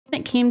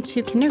It came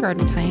to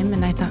kindergarten time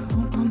and I thought,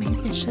 oh, well,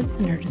 maybe I should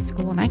send her to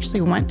school. And I actually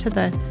went to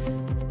the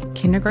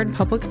kindergarten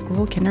public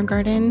school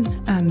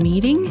kindergarten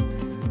meeting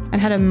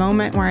and had a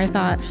moment where I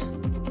thought,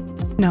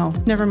 no,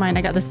 never mind.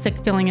 I got this sick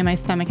feeling in my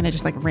stomach and I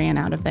just ran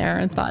out of there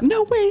and thought,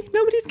 no way,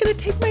 nobody's going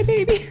to take my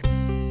baby.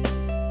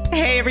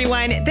 Hey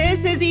everyone,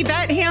 this is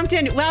Yvette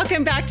Hampton.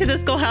 Welcome back to the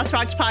Schoolhouse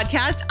Rocked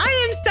Podcast. I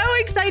am so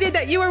excited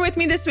that you are with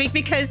me this week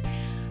because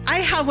I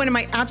have one of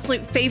my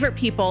absolute favorite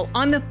people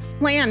on the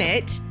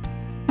planet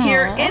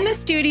here in the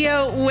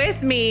studio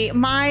with me,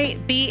 my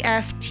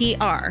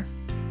BFTR.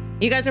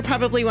 You guys are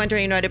probably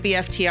wondering what a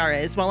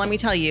BFTR is. Well, let me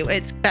tell you,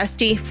 it's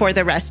bestie for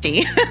the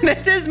restie.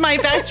 This is my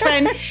best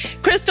friend,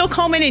 Crystal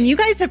Coleman, and you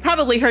guys have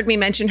probably heard me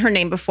mention her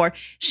name before.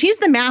 She's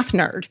the math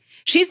nerd.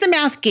 She's the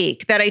math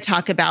geek that I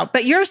talk about,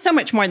 but you're so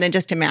much more than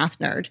just a math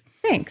nerd.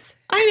 Thanks.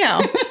 I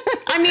know.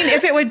 I mean,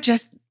 if it would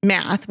just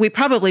math, we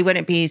probably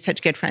wouldn't be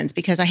such good friends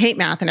because I hate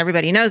math and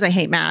everybody knows I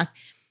hate math,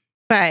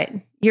 but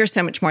you're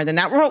so much more than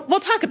that. We'll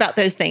talk about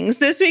those things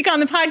this week on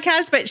the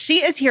podcast, but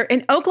she is here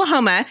in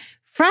Oklahoma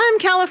from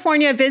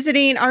California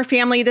visiting our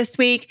family this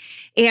week,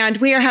 and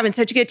we are having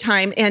such a good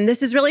time. And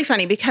this is really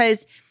funny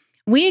because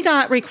we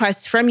got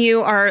requests from you,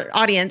 our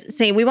audience,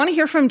 saying we want to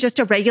hear from just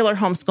a regular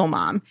homeschool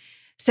mom.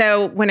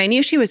 So when I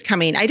knew she was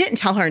coming, I didn't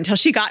tell her until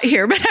she got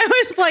here, but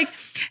I was like,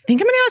 I think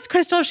I'm going to ask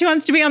Crystal if she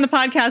wants to be on the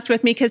podcast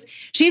with me because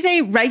she's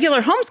a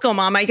regular homeschool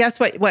mom. I guess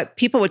what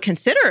people would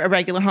consider a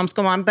regular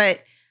homeschool mom,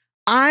 but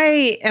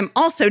I am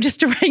also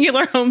just a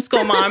regular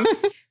homeschool mom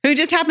who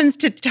just happens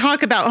to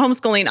talk about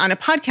homeschooling on a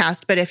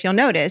podcast. But if you'll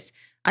notice,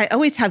 I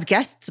always have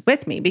guests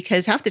with me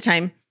because half the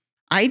time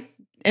I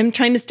am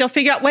trying to still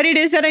figure out what it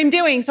is that I'm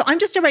doing. So I'm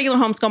just a regular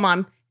homeschool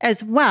mom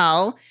as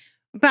well.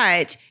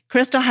 But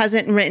Crystal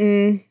hasn't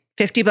written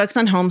 50 books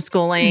on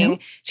homeschooling. Nope.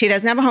 She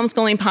doesn't have a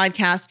homeschooling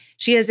podcast.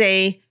 She is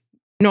a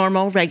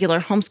normal, regular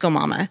homeschool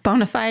mama.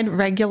 Bonafide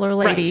regular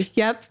lady. Right.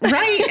 Yep.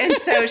 Right. And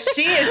so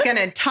she is going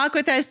to talk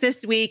with us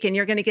this week, and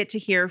you're going to get to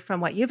hear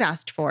from what you've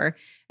asked for,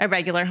 a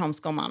regular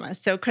homeschool mama.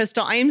 So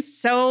Crystal, I am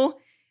so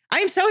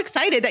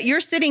excited that you're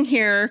sitting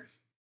here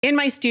in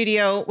my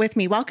studio with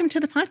me. Welcome to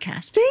the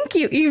podcast. Thank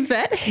you,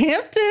 Yvette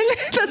Hampton.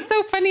 That's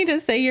so funny to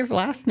say your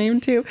last name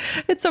too.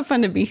 It's so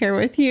fun to be here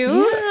with you.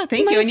 Yeah,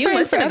 thank you. And you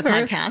listen to the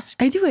podcast.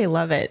 I do. I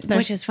love it.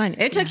 Which is fun.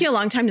 It took you a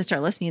long time to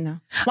start listening though.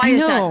 Why is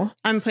that?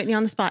 I'm putting you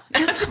on the spot.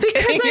 Just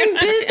because I'm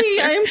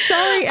busy. I'm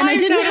sorry. And I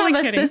didn't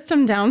have a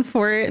system down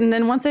for it. And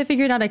then once I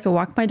figured out I could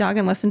walk my dog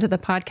and listen to the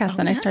podcast,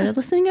 then I started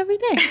listening every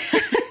day.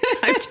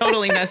 I'm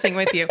totally messing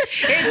with you.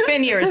 It's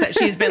been years that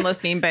she's been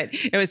listening, but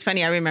it was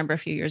funny. I remember a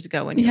few years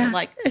ago when you were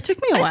like, it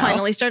took me a while. I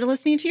finally started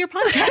listening to your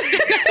podcast.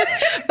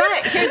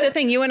 But here's the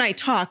thing. You and I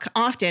talk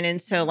often.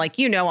 And so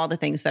all the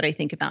things that I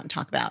think about and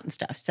talk about and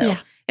stuff. So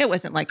it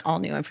wasn't like all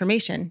new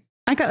information.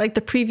 I got like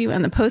the preview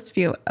and the post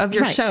view of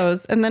your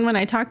shows. And then when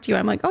I talk to you,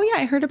 I'm like, oh yeah,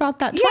 I heard about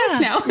that twice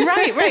now.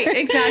 Right.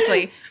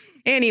 Exactly.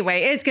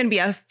 Anyway, it's going to be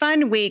a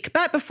fun week.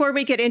 But before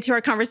we get into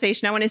our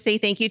conversation, I want to say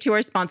thank you to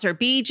our sponsor,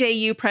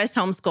 BJU Press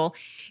Homeschool.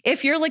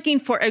 If you're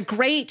looking for a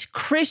great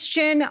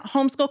Christian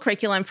homeschool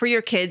curriculum for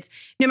your kids,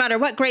 no matter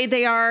what grade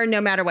they are, no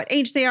matter what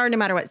age they are, no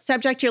matter what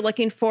subject you're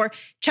looking for,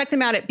 check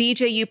them out at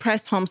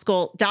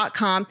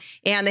bjupresshomeschool.com.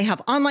 And they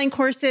have online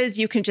courses.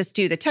 You can just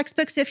do the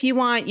textbooks if you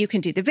want. You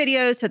can do the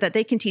videos so that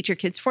they can teach your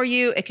kids for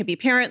you. It could be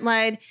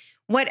parent-led.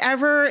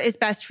 Whatever is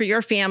best for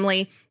your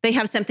family, they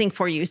have something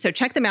for you. So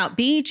check them out,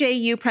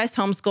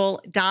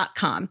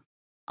 bjupresshomeschool.com.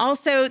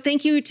 Also,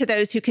 thank you to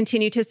those who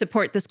continue to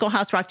support the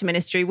Schoolhouse Rocked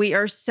ministry. We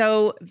are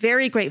so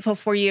very grateful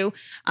for you.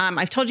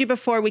 I've told you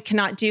before, we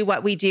cannot do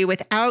what we do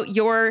without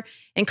your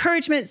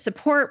encouragement,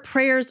 support,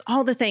 prayers,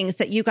 all the things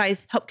that you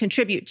guys help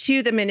contribute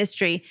to the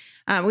ministry.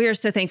 We are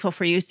so thankful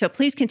for you. So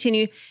please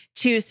continue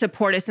to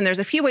support us. And there's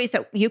a few ways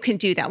that you can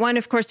do that. One,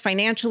 of course,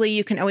 financially,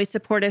 you can always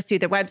support us through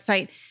the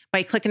website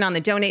by clicking on the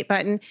donate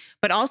button,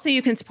 but also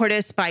you can support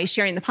us by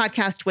sharing the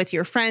podcast with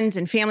your friends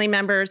and family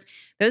members,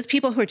 those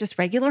people who are just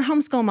regular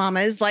homeschool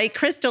mamas like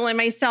Crystal and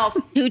myself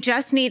who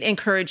just need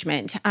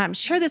encouragement.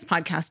 Share this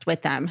podcast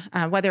with them,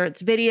 whether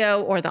it's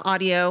video or the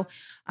audio.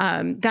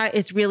 That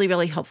is really,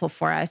 really helpful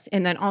for us.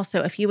 And then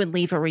also, if you would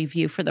leave a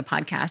review for the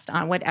podcast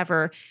on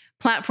whatever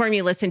platform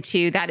you listen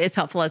to, that is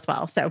helpful as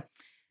well. So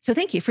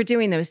thank you for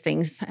doing those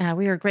things.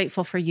 We are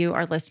grateful for you,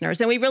 our listeners,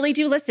 and we really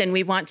do listen.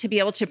 We want to be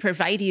able to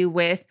provide you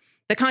with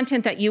the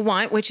content that you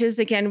want, which is,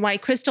 again, why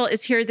Crystal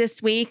is here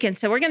this week. And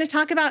so we're going to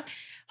talk about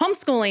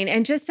homeschooling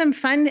and just some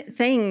fun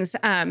things.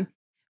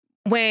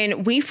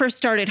 When we first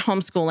started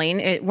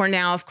homeschooling, we're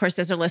now, of course,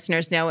 as our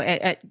listeners know,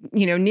 at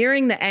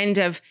nearing the end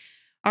of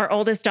our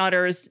oldest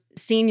daughter's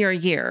senior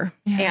year.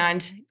 Yeah.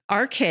 And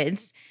our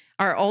kids,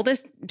 our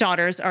oldest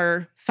daughters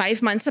are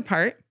 5 months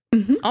apart.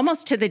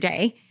 Almost to the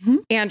day.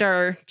 And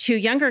our two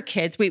younger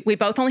kids, we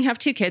both only have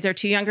two kids. Our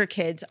two younger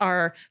kids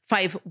are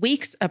 5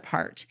 weeks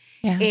apart.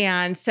 Yeah.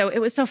 And so it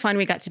was so fun.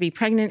 We got to be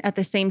pregnant at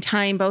the same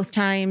time, both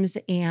times.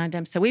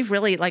 And so we've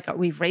really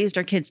we've raised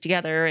our kids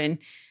together, and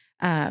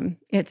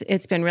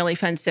it's been really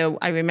fun. So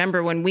I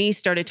remember when we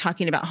started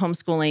talking about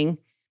homeschooling,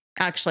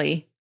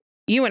 actually,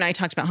 you and I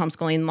talked about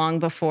homeschooling long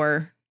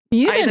before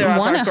You either didn't of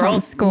want our to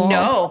girls. homeschool.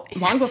 No,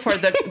 long before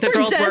the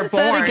girls were Dead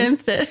set born.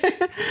 against it.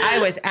 I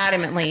was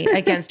adamantly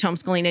against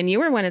homeschooling. And you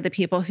were one of the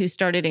people who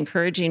started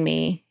encouraging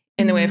me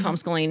in the way of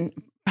homeschooling,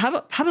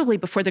 probably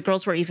before the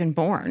girls were even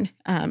born,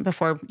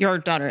 before your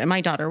daughter and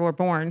my daughter were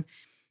born.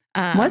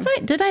 Was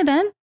I? Did I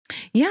then?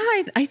 Yeah,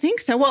 I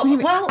think so. Well, I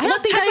don't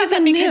let's think talk I about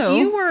that even because knew.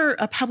 you were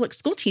a public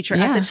school teacher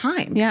at the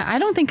time. Yeah, I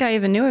don't think I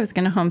even knew I was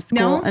going to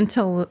homeschool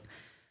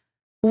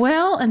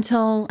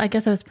until I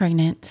guess I was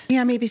pregnant.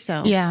 Yeah, maybe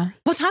so. Yeah.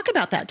 Well, talk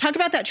about that. Talk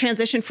about that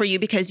transition for you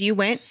because you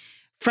went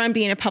from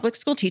being a public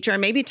school teacher, and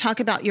maybe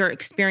talk about your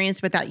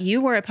experience with that. You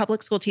were a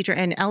public school teacher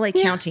in LA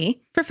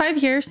County. For 5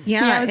 years.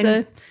 Yeah, I was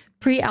a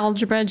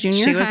pre-algebra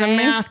junior She was high a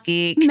math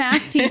geek.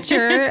 math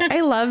teacher.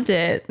 I loved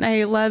it.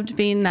 I loved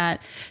being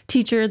that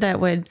teacher that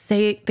would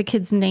say the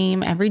kid's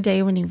name every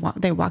day when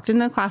they walked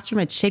into the classroom.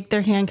 I'd shake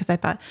their hand because I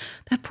thought,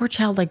 that poor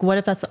child, like, what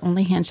if that's the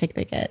only handshake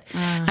they get?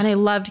 And I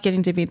loved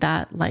getting to be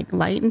that like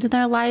light into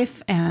their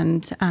life.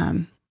 And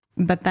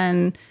but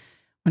then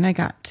when I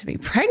got to be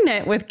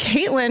pregnant with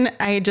Caitlin,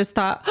 I just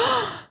thought,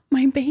 oh,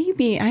 my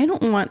baby, I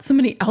don't want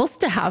somebody else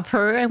to have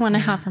her. I want to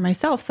have her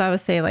myself. So I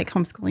would say like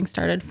homeschooling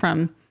started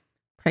from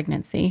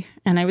pregnancy,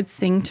 and I would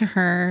sing to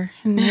her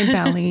in my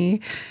belly.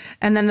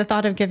 And then the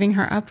thought of giving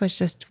her up was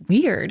just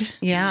weird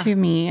to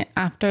me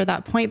after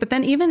that point. But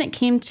then even it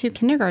came to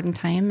kindergarten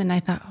time, and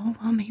I thought, oh,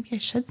 well, maybe I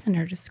should send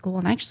her to school.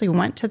 And I actually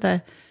went to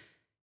the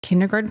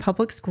kindergarten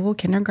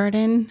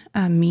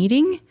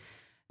meeting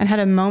and had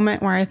a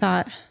moment where I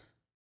thought,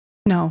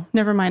 no,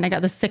 never mind. I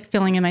got this sick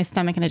feeling in my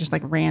stomach, and I just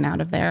like ran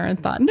out of there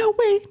and thought, no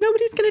way,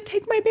 nobody's going to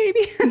take my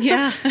baby.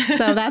 Yeah.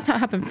 So that's how it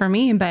happened for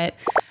me. But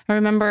I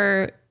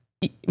remember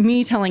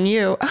me telling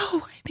you,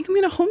 oh, I think I'm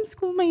going to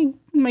homeschool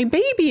my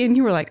baby. And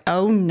you were like,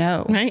 oh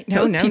no, right?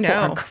 No, those no, people no.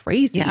 are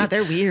crazy. Yeah,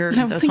 they're weird.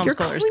 And I was Those like, you're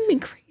homeschoolers. calling me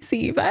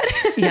crazy, but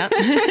Yep.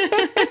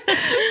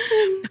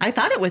 I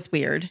thought it was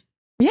weird.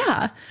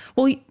 Yeah.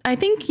 Well, I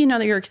think,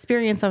 that your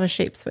experience always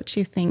shapes what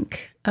you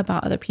think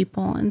about other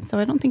people. And so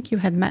I don't think you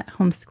had met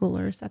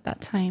homeschoolers at that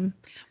time.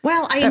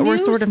 Well, I that knew were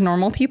sort of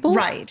normal people.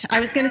 Right.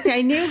 I was going to say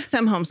I knew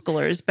some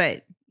homeschoolers,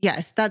 but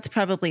yes, that's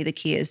probably the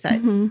key is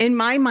that in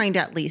my mind,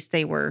 at least,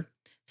 they were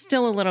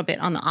still a little bit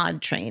on the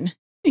odd train.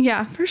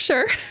 Yeah, for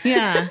sure.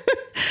 Yeah.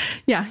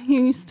 Yeah. He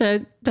used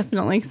to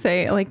definitely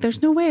say like,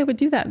 there's no way I would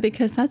do that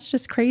because that's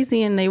just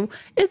crazy. And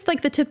it's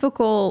like the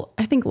typical,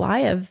 I think, lie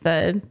of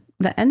the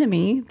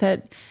enemy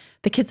that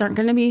the kids aren't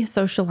going to be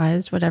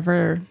socialized,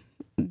 whatever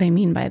they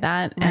mean by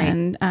that. Right.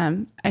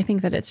 And I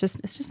think that it's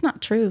just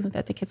not true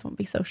that the kids won't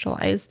be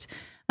socialized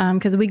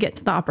because we get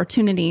to the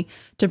opportunity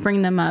to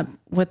bring them up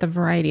with a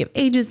variety of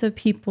ages of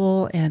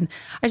people. And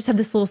I just had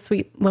this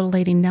sweet little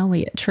lady,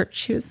 Nellie, at church.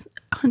 She was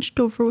hunched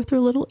over with her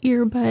little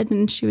earbud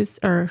and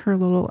her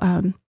little,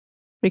 what do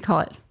you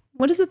call it?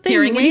 What is the thing?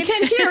 Hearing aid? You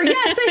can't hear.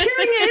 Yes, a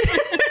hearing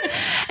aid.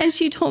 And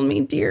she told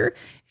me, dear,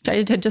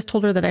 I had just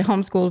told her that I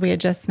homeschooled. We had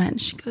just met. And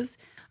she goes,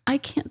 I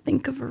can't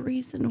think of a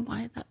reason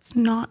why that's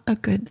not a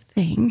good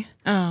thing.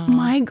 Oh.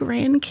 My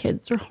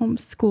grandkids are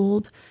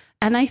homeschooled.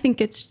 And I think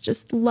it's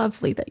just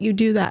lovely that you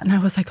do that. And I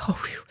was like, oh,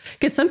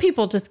 because some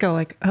people just go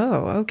like,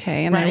 oh,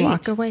 okay. And I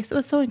walk away. So it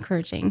was so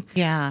encouraging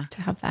to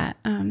have that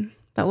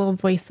little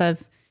voice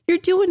of, you're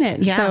doing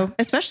it. Yeah, so,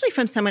 especially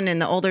from someone in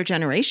the older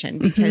generation,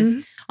 because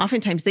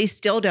oftentimes they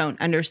still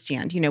don't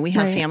understand. We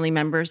have family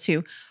members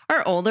who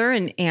are older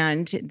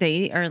and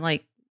they are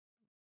like,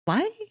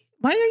 why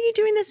are you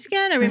doing this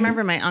again? I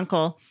remember my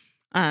uncle,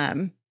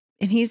 and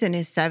he's in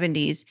his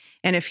 70s,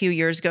 and a few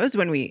years ago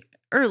when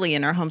early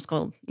in our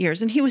homeschool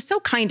years, and he was so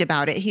kind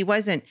about it. He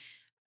wasn't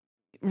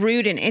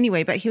rude in any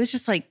way, but he was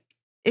just like,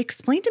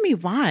 explain to me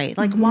why.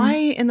 Like, why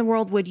in the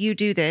world would you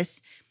do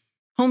this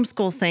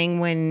homeschool thing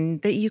when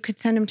that you could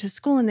send them to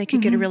school and they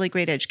could get a really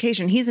great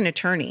education? He's an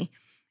attorney.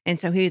 And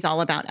so he's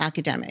all about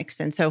academics.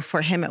 And so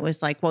for him, it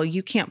was like, well,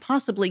 you can't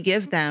possibly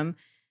give them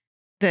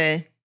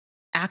the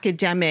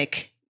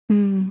academic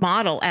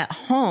model at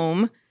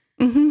home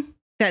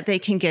that they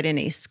can get in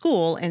a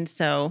school. And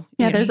so,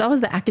 there's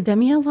always the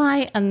academia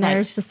lie and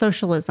there's the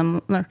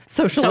socialism.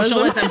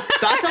 Socialism.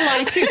 That's a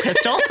lie too,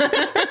 Crystal.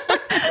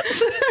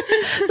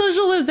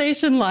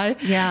 Socialization lie.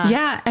 Yeah.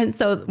 Yeah. And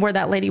so where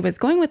that lady was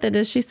going with it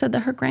is she said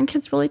that her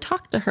grandkids really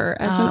talk to her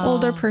as an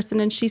older person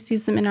and she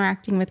sees them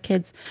interacting with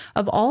kids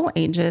of all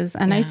ages.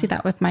 And I see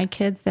that with my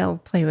kids. They'll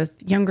play with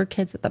younger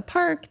kids at the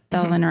park.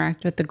 They'll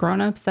interact with the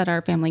grownups at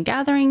our family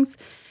gatherings.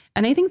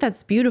 And I think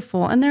that's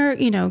beautiful. And they're,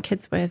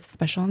 kids with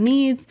special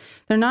needs.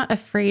 They're not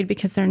afraid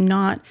because they're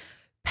not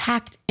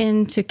packed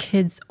into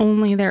kids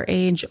only their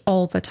age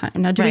all the time.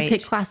 Now, do we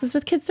take classes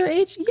with kids their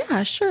age?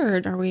 Yeah,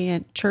 sure. Are we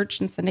at church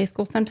and Sunday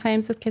school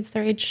sometimes with kids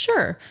their age?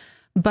 Sure.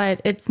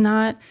 But it's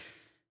not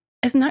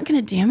going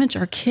to damage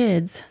our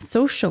kids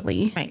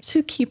socially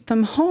to keep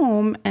them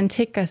home and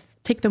take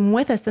them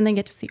with us and then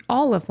get to see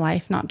all of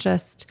life, not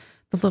just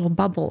the little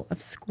bubble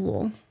of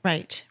school.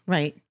 Right.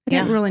 I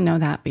didn't really know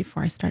that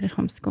before I started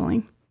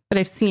homeschooling, but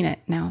I've seen it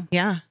now.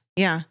 Yeah.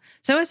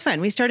 So it was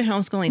fun. We started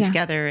homeschooling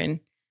together and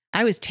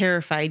I was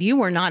terrified. You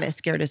were not as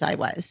scared as I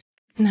was.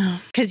 No.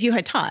 Because you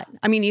had taught.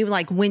 I mean, you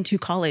like went to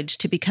college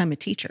to become a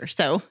teacher.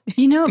 So,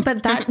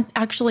 but that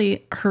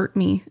actually hurt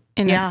me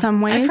in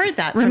some ways. I've heard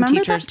that from remember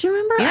teachers. That? Do you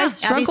remember? Yeah, I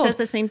struggled. Abby says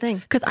the same thing.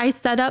 Because I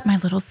set up my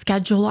little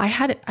schedule. I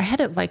had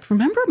it like,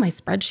 remember my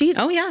spreadsheet?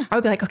 Oh, yeah. I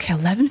would be like, okay,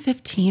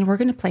 11:15, we're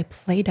going to play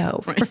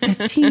Play-Doh for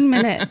 15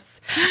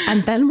 minutes.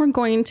 And then we're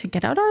going to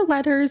get out our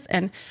letters.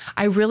 And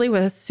I really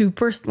was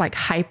super like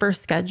hyper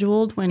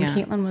scheduled when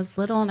Caitlin was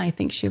little. And I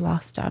think she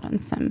lost out on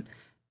some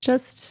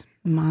just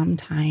mom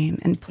time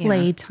and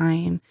play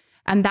time.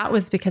 And that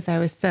was because I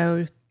was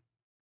so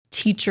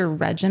teacher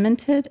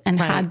regimented and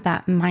had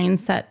that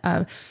mindset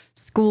of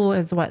school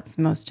is what's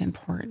most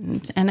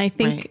important. And I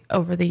think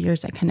over the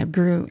years, I kind of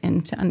grew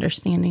into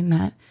understanding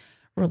that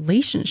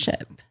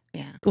relationship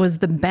was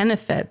the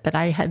benefit that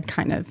I had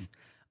kind of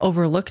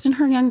overlooked in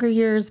her younger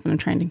years, but I'm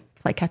trying to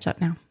play catch up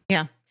now.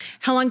 Yeah.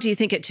 How long do you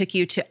think it took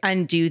you to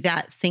undo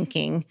that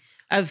thinking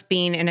of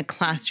being in a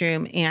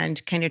classroom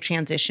and kind of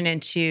transition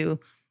into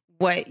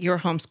what your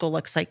homeschool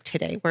looks like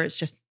today, where it's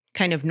just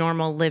kind of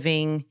normal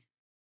living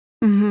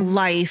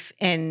life,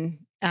 and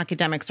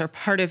academics are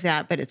part of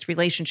that, but it's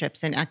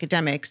relationships and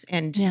academics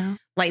and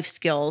life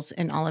skills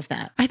and all of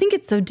that? I think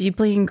it's so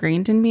deeply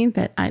ingrained in me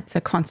that it's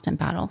a constant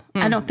battle.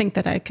 I don't think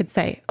that I could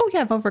say, oh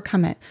yeah, I've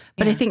overcome it.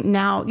 But I think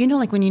now,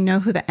 like when you know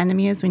who the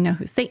enemy is, we know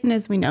who Satan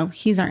is, we know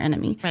he's our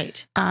enemy.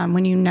 Right.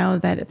 When you know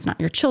that it's not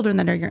your children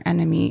that are your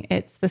enemy,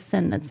 it's the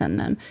sin that's in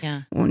them.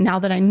 Yeah. Well, now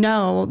that I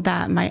know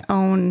that my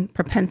own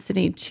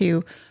propensity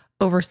to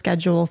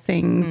overschedule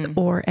things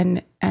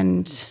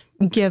and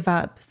give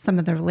up some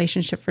of the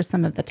relationship for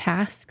some of the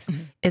tasks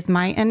is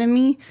my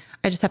enemy,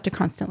 I just have to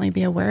constantly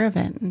be aware of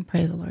it and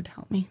pray to the Lord to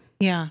help me.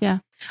 Yeah. Yeah.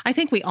 I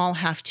think we all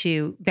have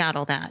to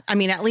battle that. I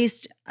mean, at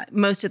least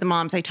most of the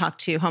moms I talk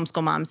to,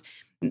 homeschool moms,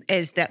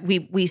 is that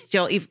we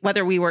still,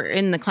 whether we were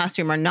in the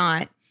classroom or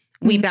not,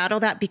 we battle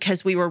that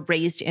because we were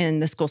raised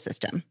in the school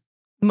system,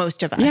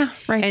 most of us. Yeah,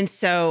 right. And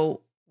so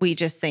we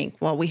just think,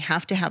 well, we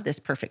have to have this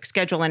perfect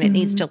schedule and it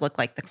needs to look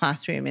like the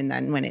classroom. And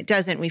then when it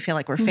doesn't, we feel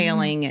like we're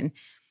failing.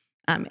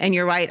 And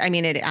you're right. I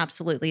mean, it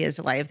absolutely is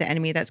a lie of the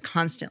enemy. That's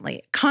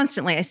constantly,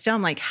 I still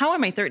am like, how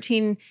am I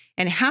 13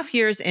 and a half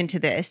years into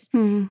this?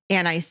 And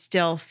I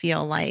still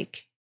feel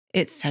like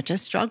it's such a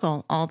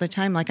struggle all the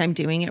time. Like I'm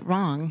doing it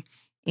wrong.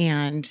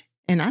 And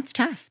that's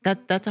tough.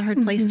 That's a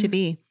hard place to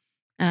be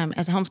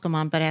as a homeschool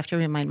mom. But I have to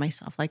remind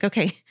myself like,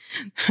 okay,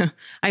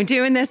 I'm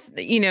doing this,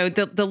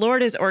 the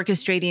Lord is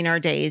orchestrating our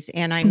days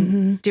and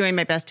I'm doing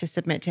my best to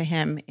submit to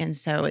him. And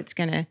so it's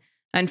going to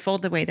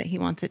unfold the way that he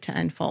wants it to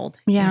unfold.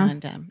 Yeah.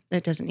 And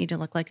it doesn't need to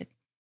look like a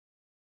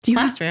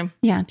classroom.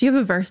 Do you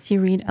have a verse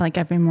you read like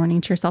every morning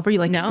to yourself, or you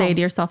like say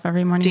to yourself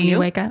every morning when you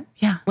wake up?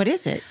 Yeah. What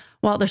is it?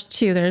 Well, there's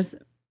two. There's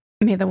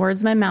may the words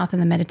of my mouth and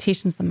the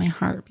meditations of my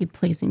heart be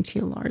pleasing to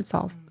you, Lord.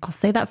 So I'll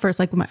say that first,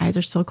 like when my eyes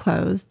are still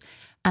closed.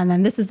 And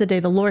then this is the day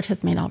the Lord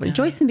has made. I'll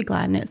rejoice and be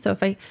glad in it. So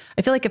I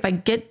feel like if I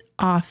get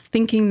off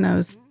thinking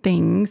those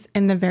things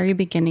in the very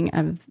beginning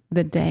of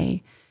the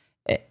day,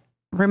 it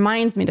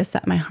reminds me to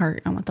set my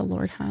heart on what the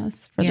Lord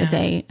has for the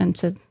day and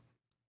to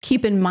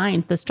keep in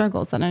mind the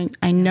struggles that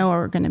I know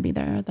are going to be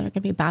there, that are going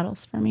to be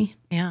battles for me.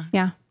 Yeah.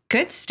 Yeah.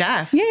 Good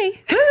stuff.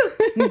 Yay.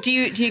 Do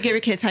you give your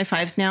kids high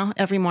fives now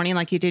every morning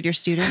like you did your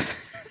students?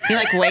 You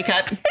like wake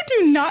up. I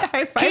do not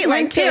high five.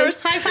 Caitlin,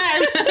 Pierce, high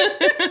five.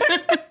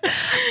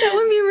 That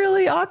would be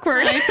really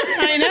awkward.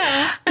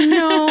 I know.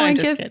 No, I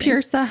give kidding.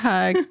 Pierce a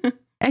hug.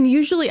 And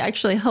usually,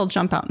 actually, he'll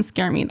jump out and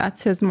scare me.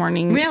 That's his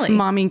morning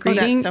mommy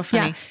greeting. Oh, that's so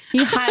funny.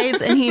 Yeah. He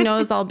hides and he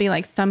knows I'll be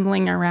like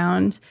stumbling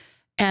around.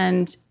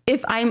 And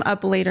if I'm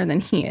up later than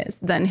he is,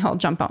 then he'll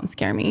jump out and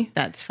scare me.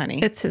 That's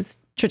funny. It's his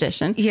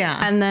tradition. Yeah.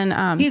 And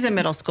then he's a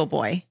middle school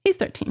boy. He's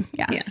 13.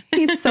 Yeah.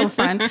 He's so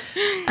fun.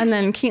 And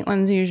then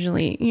Caitlin's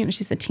usually,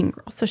 she's a teen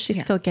girl, so she's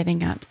still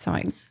getting up. So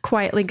I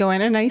quietly go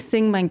in and I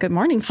sing my good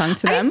morning song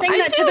to them. I sang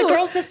that to the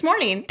girls this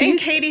morning. And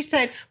Katie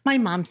said, my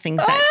mom sings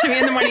that to me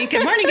in the morning.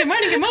 Good morning, good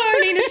morning, good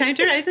morning. It's time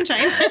to rise and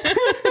shine.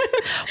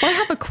 Well, I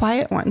have a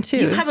quiet one too.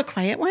 You have a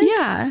quiet one?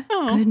 Yeah.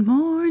 Oh. Good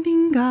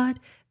morning, God.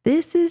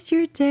 This is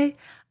your day.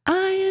 I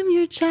am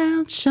your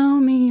child. Show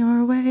me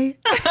your way.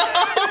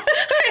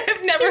 I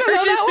have never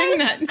heard you sing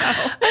that.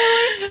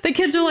 No. The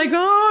kids are like,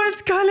 oh,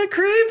 it's kind of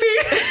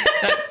creepy.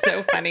 That's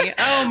so funny.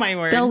 Oh, my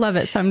word. They'll love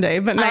it someday,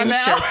 but not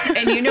now. Sure.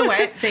 And you know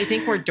what? They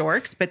think we're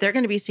dorks, but they're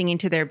going to be singing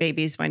to their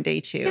babies one day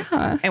too.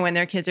 Yeah. And when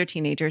their kids are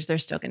teenagers, they're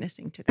still going to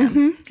sing to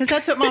them because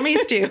that's what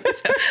mommies do.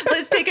 So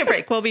let's take a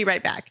break. We'll be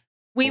right back.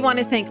 We want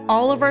to thank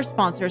all of our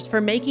sponsors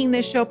for making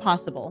this show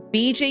possible: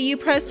 BJU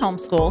Press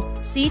Homeschool,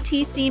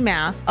 CTC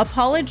Math,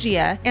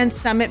 Apologia, and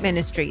Summit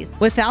Ministries.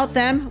 Without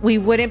them, we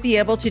wouldn't be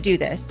able to do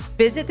this.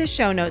 Visit the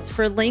show notes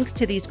for links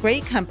to these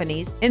great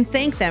companies and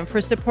thank them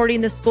for supporting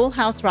the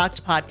Schoolhouse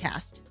Rocked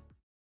podcast.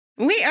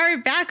 We are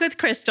back with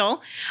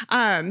Crystal.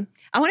 I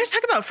want to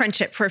talk about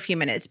friendship for a few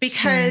minutes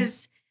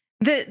because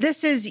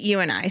this is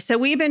you and I. So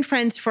we've been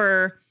friends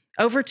for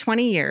over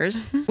 20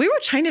 years. We were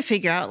trying to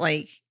figure out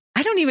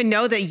I don't even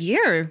know the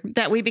year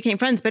that we became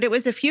friends, but it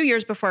was a few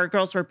years before our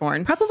girls were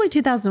born. Probably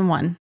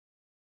 2001.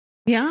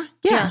 Yeah?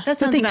 Yeah. That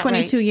sounds I think about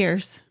 22 right.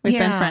 years we've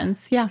been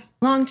friends. Yeah.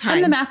 long time.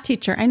 I'm the math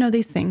teacher. I know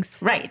these things.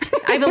 Right.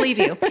 I believe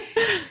you.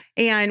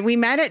 And we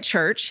met at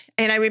church.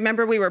 And I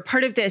remember we were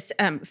part of this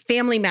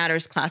Family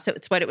Matters class. So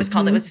it's what it was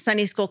called. It was a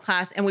Sunday school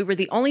class. And we were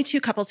the only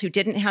two couples who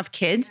didn't have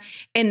kids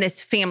in this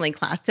family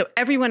class. So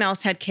everyone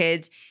else had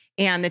kids.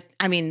 And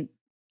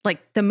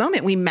the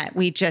moment we met,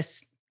 we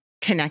just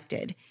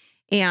connected.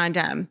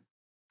 And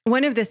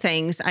one of the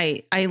things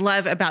I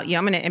love about you,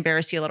 I'm going to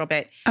embarrass you a little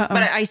bit, but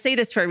I say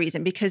this for a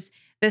reason, because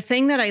the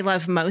thing that I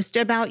love most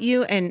about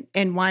you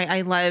and why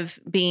I love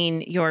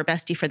being your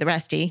bestie for the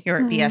restie,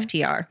 your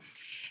BFTR,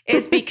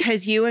 is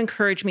because you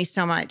encourage me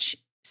so much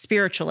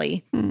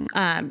spiritually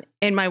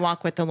in my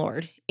walk with the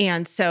Lord.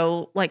 And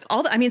so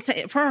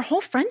for our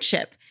whole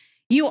friendship,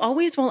 you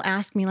always will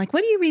ask me, like,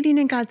 what are you reading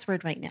in God's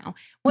word right now?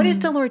 What is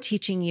the Lord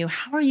teaching you?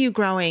 How are you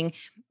growing?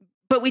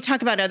 But we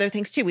talk about other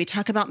things too. We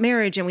talk about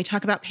marriage and we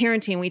talk about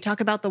parenting. We talk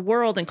about the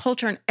world and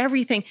culture and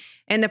everything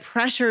and the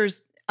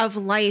pressures of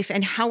life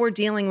and how we're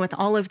dealing with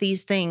all of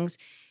these things.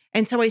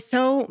 And so I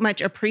so much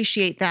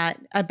appreciate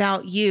that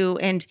about you.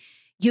 And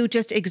you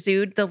just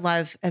exude the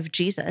love of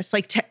Jesus,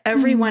 like to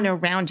everyone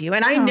around you.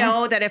 And I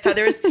know that if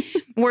others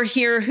were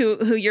here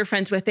who you're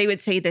friends with, they would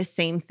say the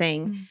same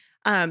thing.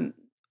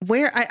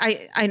 Where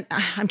I'm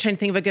trying to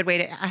think of a good way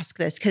to ask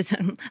this, because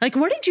like,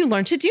 where did you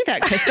learn to do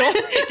that, Crystal?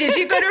 Did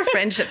you go to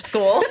friendship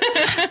school?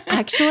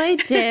 Actually, I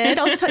did.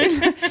 I'll tell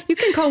you. You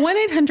can call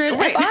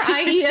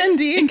 1-800-FRIEND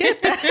and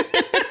get that.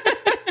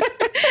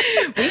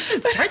 We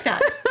should start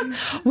that.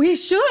 We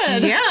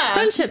should. Yeah.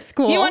 Friendship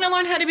school. You want to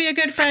learn how to be a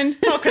good friend?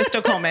 Call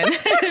Crystal Coleman.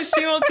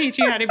 She will teach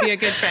you how to be a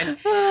good friend.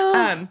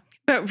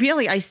 But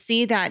really, I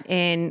see that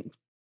in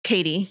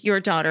Katie, your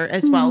daughter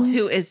as well,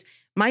 who is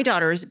my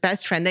daughter's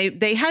best friend.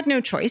 They had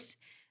no choice.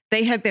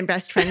 They have been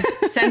best friends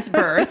since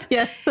birth.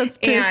 Yes, that's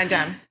true. And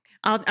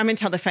I'm going to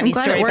tell the funny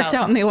story it worked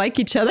out and they like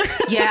each other.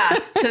 Yeah.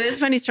 So this is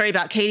a funny story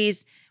about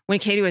when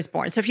Katie was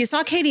born. So if you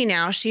saw Katie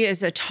now, she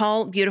is a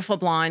tall, beautiful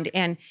blonde.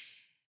 And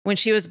when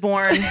she was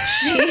born,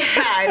 she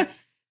had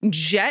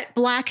jet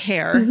black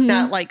hair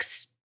that like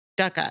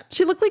stuck up.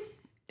 She looked like,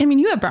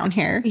 you have brown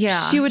hair.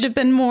 Yeah. She would have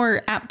been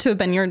more apt to have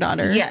been your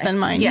daughter than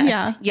mine.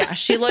 Yes. Yeah.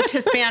 She looked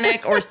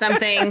Hispanic or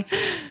something.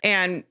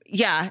 And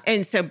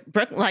And so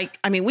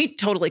we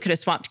totally could have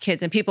swapped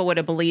kids and people would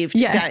have believed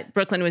that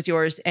Brooklyn was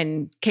yours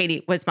and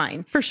Katie was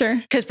mine. For sure.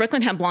 Because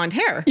Brooklyn had blonde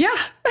hair. Yeah.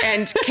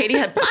 And Katie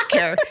had black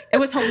hair. It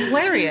was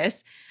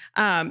hilarious.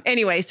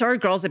 Anyway, so our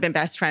girls have been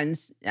best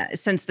friends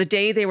since the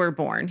day they were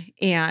born.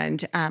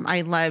 And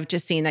I love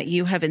just seeing that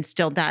you have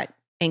instilled that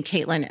in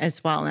Caitlin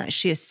as well. And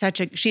she is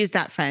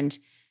that friend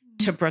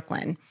to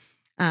Brooklyn.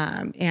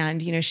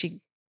 And she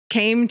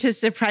came to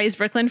surprise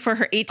Brooklyn for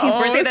her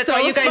 18th birthday. That's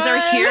why you guys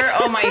are here.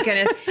 Oh my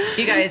goodness.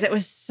 You guys, it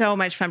was so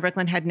much fun.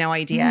 Brooklyn had no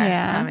idea.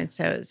 Yeah. And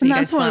so and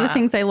that's one of the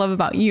things I love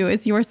about you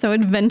is you are so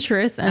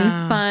adventurous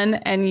and fun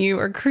and you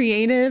are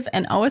creative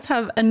and always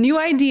have a new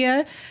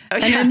idea. Oh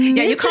yeah.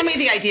 You call me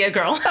the idea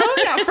girl.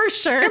 Oh yeah, for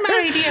sure. You're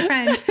my idea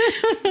friend.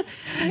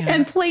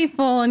 And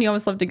playful. And you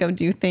always love to go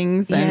do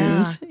things.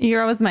 And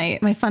you're always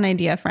my fun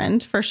idea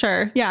friend for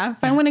sure. Yeah.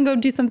 If I want to go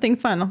do something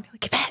fun, I'll be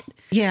like, Yvette.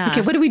 Yeah.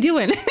 Okay, what are we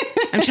doing?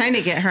 I'm trying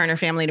to get her and her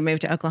family to move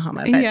to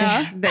Oklahoma,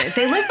 but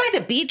they live by the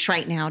beach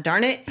right now,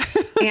 darn it.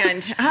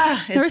 And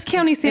North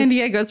County, San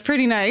Diego is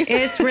pretty nice.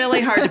 It's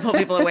really hard to pull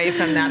people away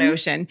from that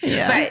ocean.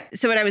 Yeah. But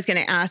so what I was going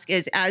to ask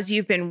is, as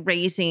you've been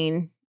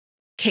raising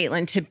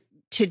Caitlin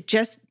to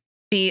just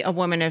be a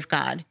woman of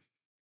God,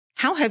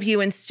 how have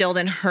you instilled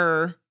in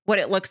her what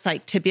it looks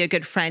like to be a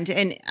good friend?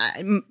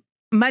 And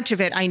much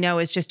of it I know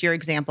is just your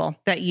example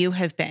that you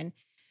have been,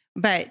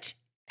 but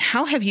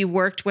how have you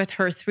worked with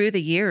her through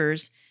the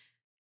years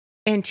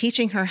and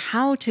teaching her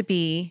how to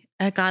be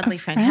a godly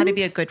friend, how to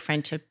be a good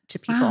friend to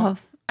people? Wow.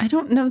 I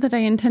don't know that I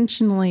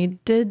intentionally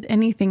did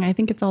anything. I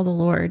think it's all the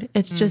Lord.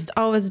 It's just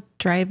always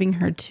driving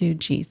her to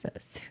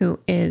Jesus,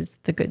 who is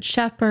the good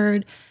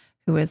shepherd,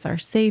 who is our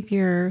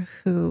savior,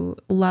 who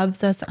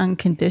loves us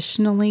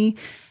unconditionally.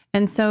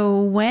 And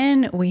so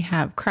when we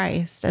have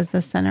Christ as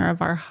the center of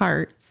our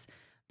hearts,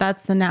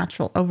 that's the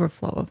natural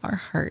overflow of our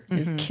heart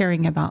is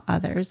caring about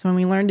others. When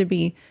we learn to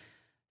be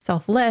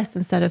selfless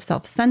instead of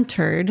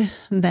self-centered,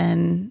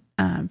 then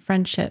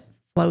friendship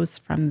flows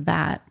from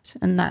that.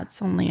 And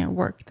that's only a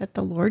work that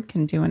the Lord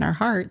can do in our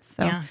hearts.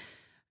 So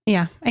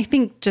yeah, I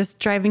think just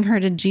driving her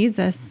to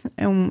Jesus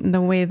and the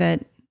way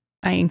that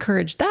I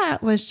encouraged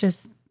that was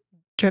just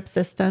drip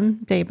system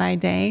day by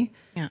day.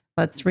 Yeah.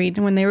 Let's read.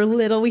 When they were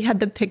little, we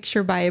had the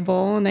picture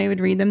Bible and I would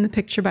read them the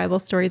picture Bible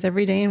stories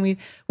every day. And we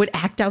would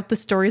act out the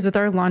stories with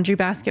our laundry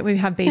basket. We'd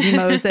have baby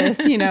Moses,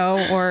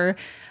 or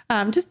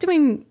just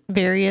doing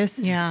various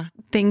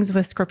things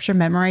with scripture,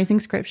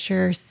 memorizing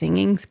scripture,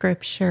 singing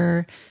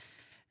scripture,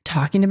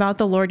 talking about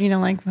the Lord,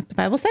 like what the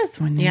Bible says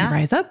when you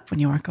rise up,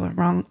 when you walk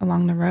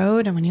along the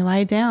road and when you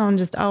lie down,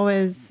 just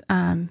always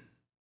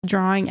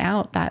drawing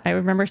out that. I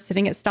remember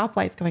sitting at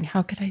stoplights going,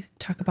 how could I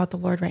talk about the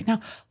Lord right now?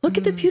 Look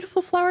at the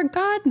beautiful flower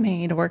God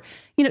made, or,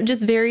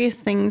 just various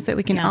things that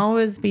we can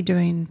always be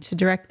doing to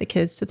direct the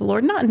kids to the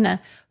Lord, not in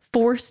a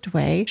forced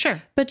way,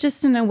 Sure. but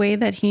just in a way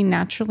that he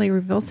naturally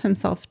reveals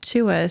himself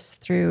to us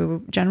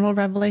through general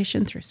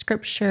revelation, through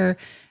scripture,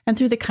 and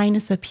through the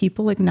kindness of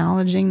people,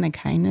 acknowledging the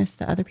kindness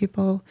that other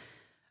people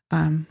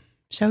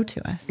show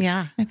to us.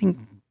 Yeah. I think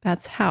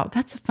that's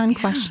a fun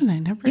question. I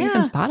never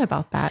even thought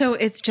about that. So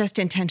it's just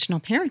intentional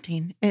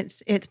parenting.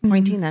 It's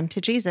pointing them to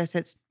Jesus.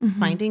 It's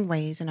finding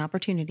ways and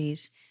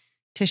opportunities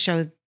to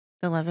show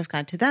the love of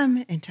God to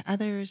them and to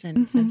others.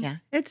 And so,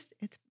 it's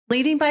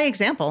leading by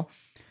example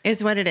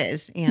is what it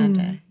is.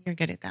 And you're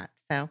good at that.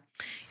 So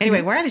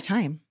anyway, we're out of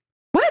time.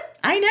 What?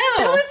 I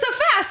know. That went so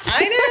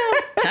fast. I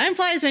know. Time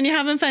flies when you're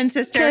having fun,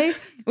 sister. Okay.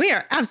 We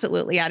are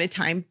absolutely out of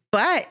time,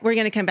 but we're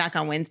going to come back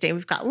on Wednesday.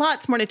 We've got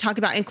lots more to talk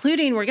about,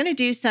 including we're going to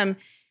do some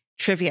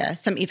trivia,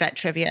 some Yvette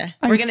trivia.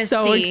 I'm we're going to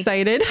so see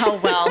excited. how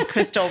well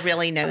Crystal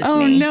really knows me.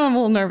 Oh no, I'm a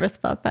little nervous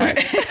about that.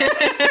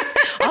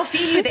 I'll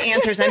feed you the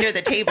answers under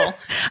the table.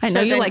 I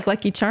know you like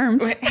Lucky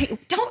Charms. Hey,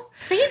 don't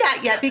say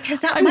that yet, because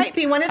that might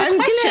be one of the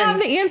questions. I'm going to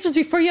have the answers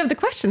before you have the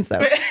questions,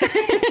 though.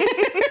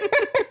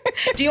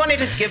 Do you want to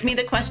just give me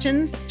the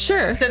questions?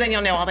 Sure. So then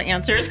you'll know all the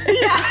answers?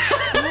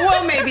 Yeah.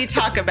 We'll maybe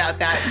talk about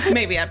that.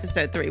 Maybe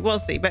episode 3. We'll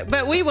see.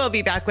 But we will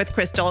be back with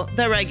Crystal,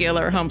 the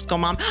regular homeschool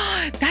mom.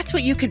 That's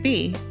what you could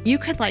be. You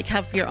could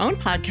have your own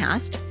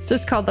podcast.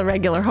 Just called the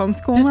regular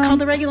homeschool mom? Just called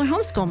the regular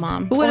homeschool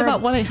mom. But what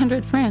about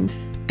 1-800-FRIEND?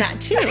 That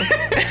too.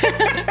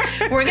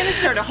 We're going to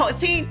start a whole,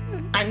 see,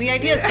 I'm the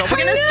ideas girl. We're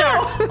going to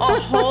start a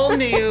whole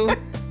new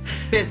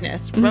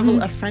business,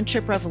 a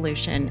friendship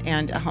revolution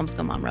and a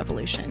homeschool mom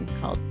revolution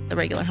called the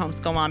regular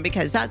homeschool mom,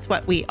 because that's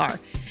what we are.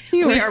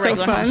 We are so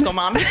regular homeschool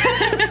mom.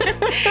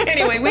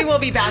 Anyway, we will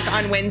be back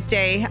on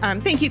Wednesday.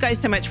 Thank you guys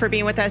so much for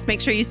being with us. Make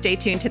sure you stay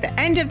tuned to the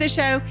end of the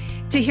show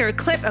to hear a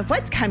clip of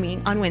what's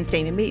coming on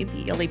Wednesday. And maybe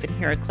you'll even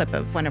hear a clip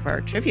of one of our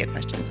trivia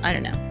questions. I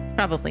don't know.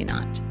 Probably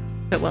not.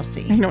 But we'll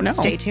see. I don't know.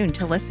 Stay tuned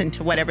to listen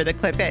to whatever the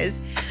clip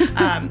is.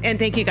 And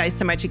thank you guys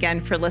so much again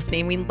for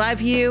listening. We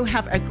love you.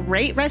 Have a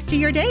great rest of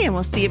your day, and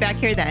we'll see you back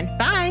here then.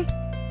 Bye.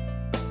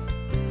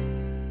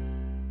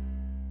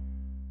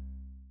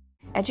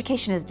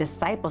 Education is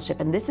discipleship,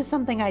 and this is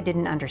something I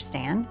didn't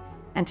understand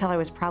until I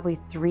was probably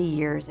 3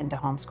 years into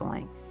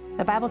homeschooling.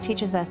 The Bible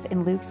teaches us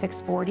in Luke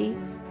 6:40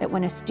 that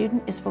when a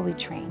student is fully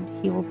trained,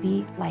 he will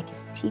be like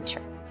his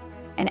teacher.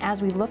 And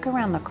as we look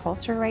around the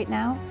culture right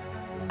now,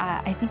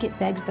 I think it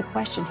begs the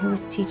question, who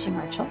is teaching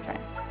our children?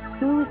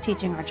 Who is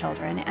teaching our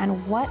children,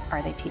 and what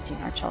are they teaching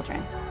our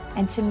children?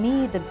 And to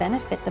me, the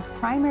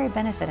primary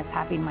benefit of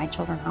having my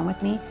children home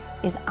with me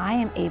is I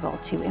am able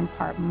to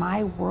impart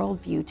my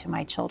worldview to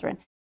my children.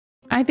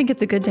 I think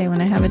it's a good day when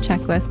I have a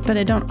checklist, but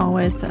I don't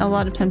always. A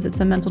lot of times it's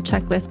a mental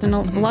checklist. And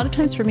a lot of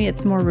times for me,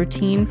 it's more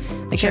routine.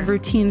 I have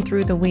routine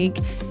through the week.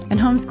 And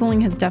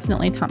homeschooling has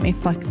definitely taught me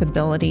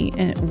flexibility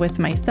with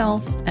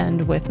myself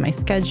and with my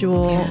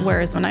schedule. Yeah.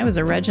 Whereas when I was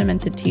a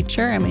regimented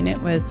teacher, I mean,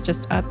 it was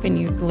just up and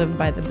you live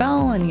by the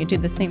bell and you do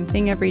the same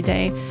thing every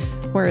day.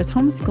 Whereas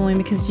homeschooling,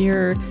 because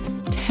you're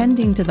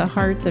tending to the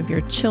hearts of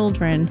your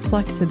children,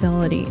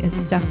 flexibility is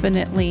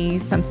definitely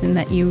something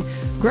that you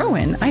grow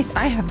in.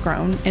 I have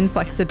grown in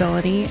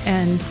flexibility,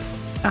 and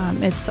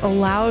it's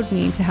allowed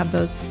me to have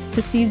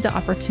to seize the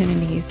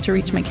opportunities to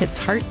reach my kids'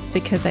 hearts,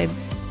 because I've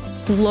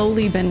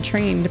slowly been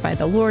trained by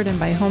the Lord and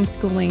by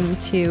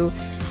homeschooling to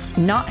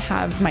not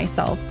have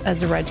myself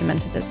as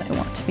regimented as I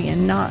want to be,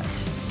 and not,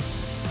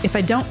 if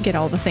I don't get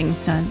all the things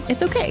done,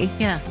 it's okay.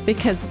 Yeah.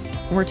 Because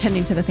we're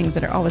tending to the things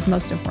that are always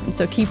most important.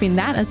 So keeping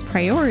that as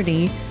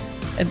priority,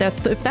 if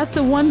that's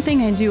the one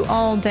thing I do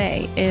all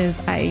day, is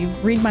I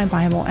read my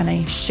Bible and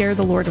I share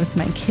the Lord with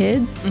my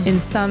kids in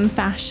some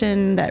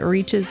fashion that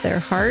reaches their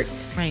heart.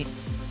 Right.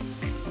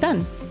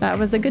 Done. That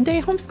was a good day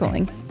of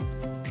homeschooling.